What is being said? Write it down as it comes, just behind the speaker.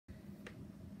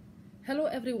Hello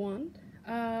everyone.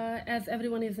 As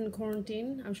everyone is in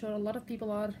quarantine, I'm sure a lot of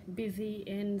people are busy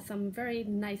in some very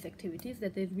nice activities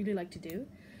that they really like to do.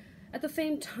 At the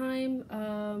same time,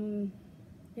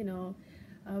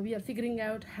 we are figuring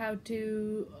out how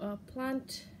to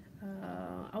plant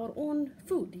our own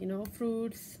food,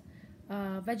 fruits,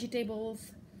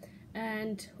 vegetables,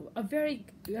 and a very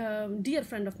dear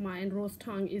friend of mine, Rose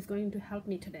Toung, is going to help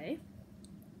me today,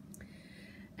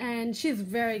 and she's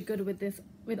very good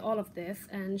with all of this,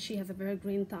 and she has a very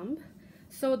green thumb.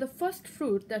 So the first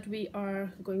fruit that we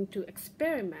are going to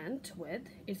experiment with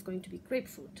is going to be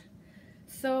grapefruit.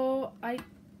 So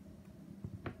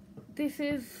this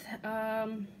is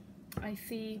I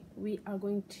see we are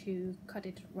going to cut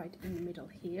it right in the middle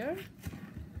here,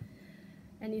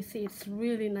 and you see it's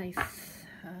really nice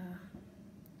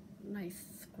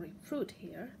grapefruit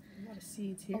here. A lot of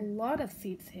seeds here. A lot of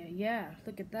seeds here, yeah,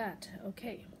 look at that.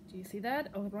 Okay, do you see that?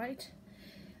 All right,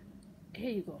 here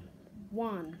you go.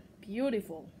 One,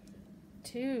 beautiful.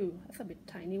 Two, that's a bit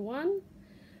tiny one.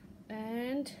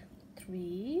 And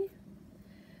three,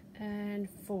 and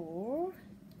four.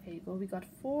 Here you go, we got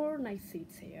four nice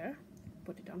seeds here.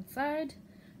 Put it on side.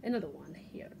 Another one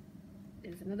here.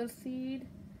 There's another seed.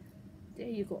 There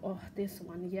you go. Oh, this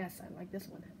one, yes, I like this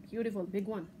one. Beautiful, big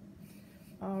one.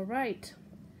 All right.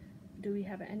 Do we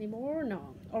have any more?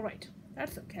 No. All right,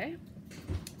 that's okay.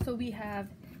 So we have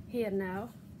here now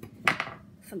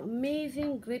some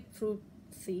amazing grapefruit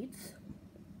seeds,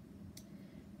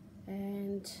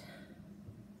 and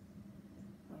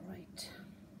all right,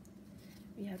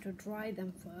 we have to dry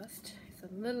them first. It's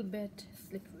a little bit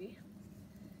slippery,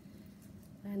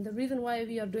 and the reason why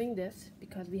we are doing this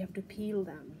because we have to peel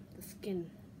them, the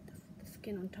skin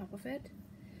on top of it.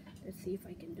 Let's see if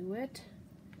I can do it.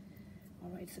 All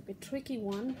right, it's a bit tricky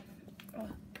one.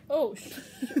 Oh,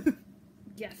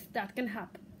 yes, that can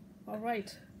happen. All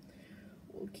right,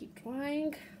 we'll keep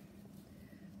trying.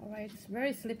 All right, it's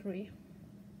very slippery,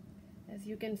 as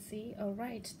you can see. All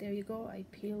right, there you go. I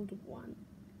peeled one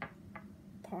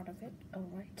part of it. All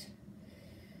right.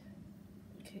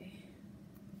 Okay.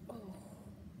 Oh,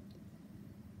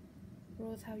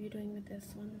 Rose, how are you doing with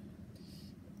this one?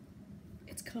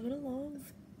 It's coming along.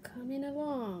 It's coming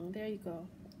along. There you go.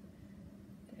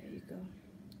 There you go.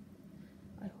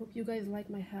 I hope you guys like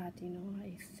my hat.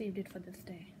 I saved it for this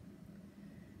day.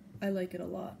 I like it a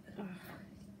lot.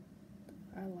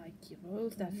 I like you,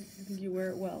 Rose. You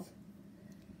wear it well.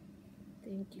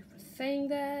 Thank you for saying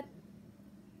that.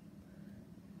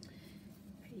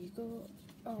 Here you go.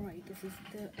 All right, this is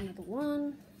another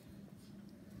one.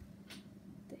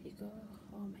 There you go.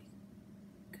 Oh my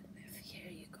goodness.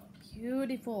 Here you go.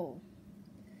 Beautiful.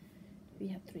 We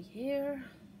have three here.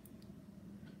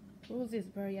 Rose is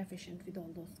very efficient with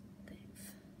all those things,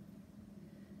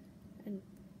 and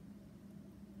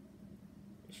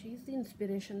she's the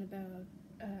inspiration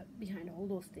behind all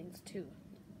those things too,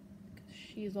 because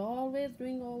she's always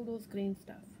doing all those green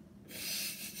stuff.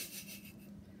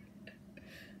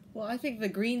 Well, I think the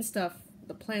green stuff,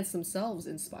 the plants themselves,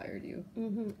 inspired you.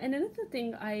 And another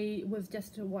thing, I was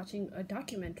just watching a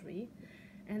documentary,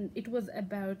 and it was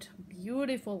about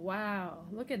beautiful. Wow,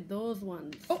 look at those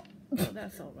ones. Oh,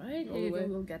 that's all right. Here you go.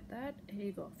 We'll get that. Here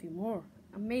you go. A few more.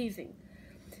 Amazing.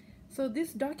 So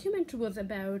this documentary was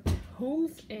about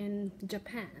homes in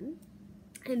Japan,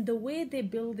 and the way they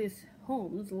build these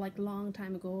homes, like long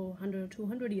time ago, 100 or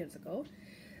 200 years ago,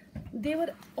 they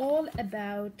were all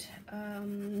about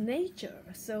nature.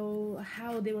 So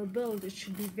how they were built, it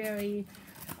should be very,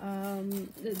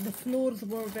 the floors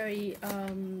were very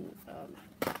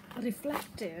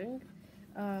reflecting.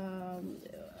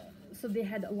 So they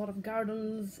had a lot of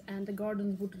gardens, and the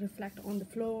gardens would reflect on the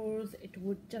floors. It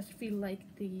would just feel like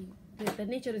the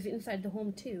nature is inside the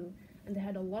home too. And they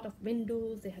had a lot of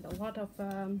windows. They had a lot of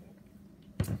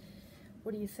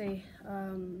what do you say?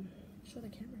 Show the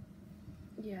camera.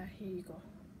 Yeah, here you go.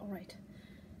 All right,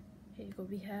 here you go.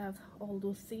 We have all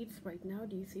those seeds right now.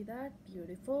 Do you see that?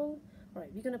 Beautiful. All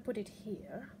right, we're gonna put it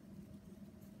here.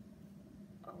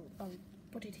 I'll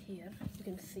put it here. You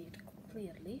can see it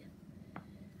clearly.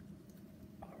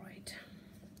 All right.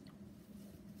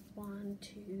 1,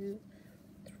 2,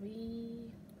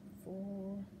 3,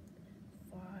 4,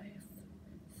 5,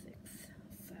 6,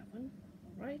 7.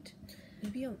 All right.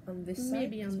 Maybe on this side.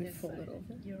 Maybe on this fold side. it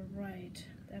over. You're right.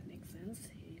 That makes sense.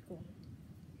 Here you go.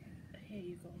 Here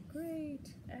you go.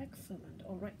 Great. Excellent.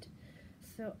 All right.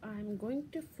 So I'm going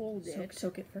to fold it.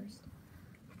 Soak it first.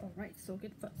 All right. Soak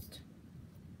it first.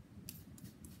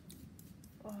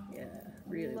 Oh, Yeah,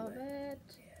 really love wet.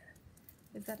 it.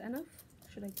 Is that enough?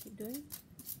 Should I keep doing?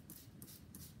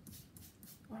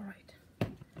 All right.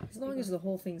 As long as the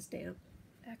whole thing's damp.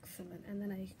 Excellent. And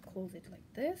then I close it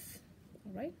like this.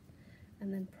 All right.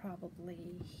 And then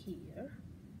probably here.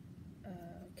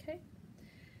 Okay.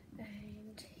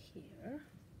 And here.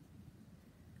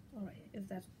 All right. Is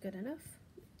that good enough?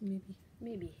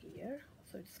 Maybe here.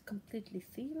 So it's completely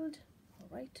sealed. All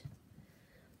right.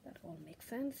 That all makes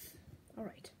sense. All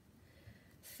right.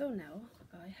 So now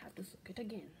I have to soak it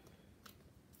again.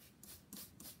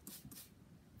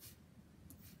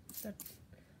 So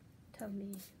tell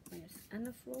me when it's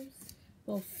enough, Rose.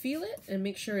 Well, feel it and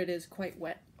make sure it is quite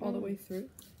wet all the way through.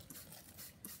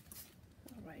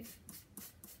 All right.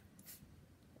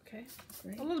 Okay.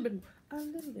 Great. A little bit more.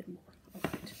 All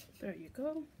right. There you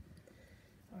go.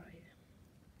 All right.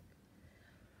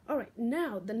 All right.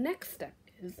 Now the next step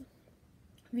is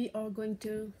we are going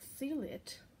to seal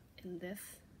it in this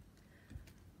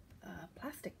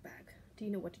plastic bag. Do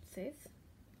you know what it says?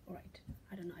 All right.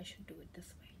 I don't know. I should do it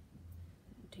this way.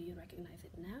 Do you recognize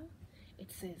it now? It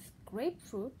says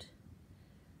Grapefruit,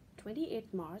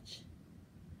 28 March,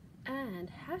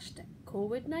 and hashtag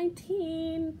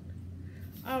COVID-19.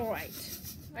 All right.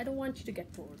 I don't want you to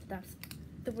get bored. That's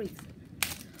the reason.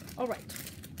 All right.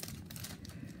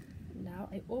 Now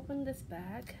I open this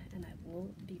bag and I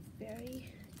will be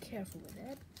very careful with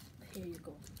it. Here you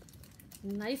go.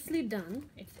 Nicely done.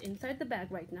 It's inside the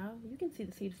bag right now. You can see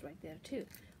the seeds right there too.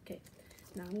 Okay.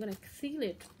 Now I'm going to seal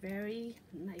it very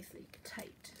nicely,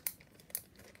 tight.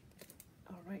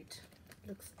 All right.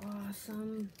 Looks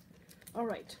awesome. All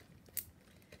right.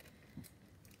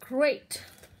 Great.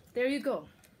 There you go.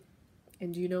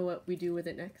 And do you know what we do with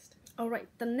it next? All right.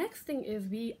 The next thing is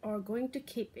we are going to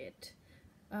keep it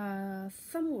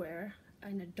somewhere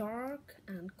in a dark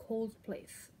and cold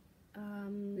place.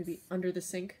 Maybe under the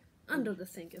sink? Under the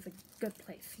sink is a good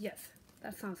place. Yes,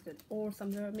 that sounds good. Or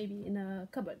somewhere maybe in a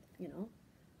cupboard, you know,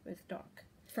 where it's dark.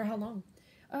 For how long?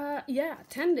 Yeah,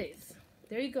 10 days.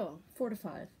 There you go. 4 to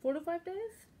 5. 4 to 5 days?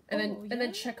 And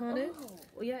then check on it?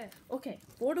 Oh, yeah. Okay.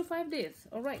 4 to 5 days.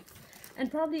 All right.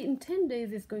 And probably in 10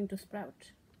 days it's going to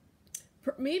sprout.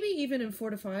 Maybe even in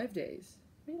 4 to 5 days.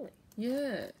 Really?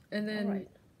 Yeah. And then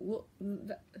All right.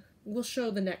 we'll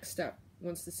show the next step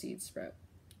once the seeds sprout.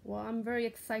 Well, I'm very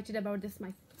excited about this,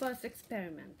 my first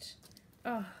experiment.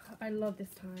 Oh, I love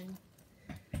this time.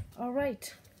 All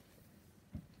right.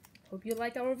 Hope you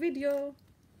like our video.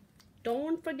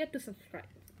 Don't forget to subscribe.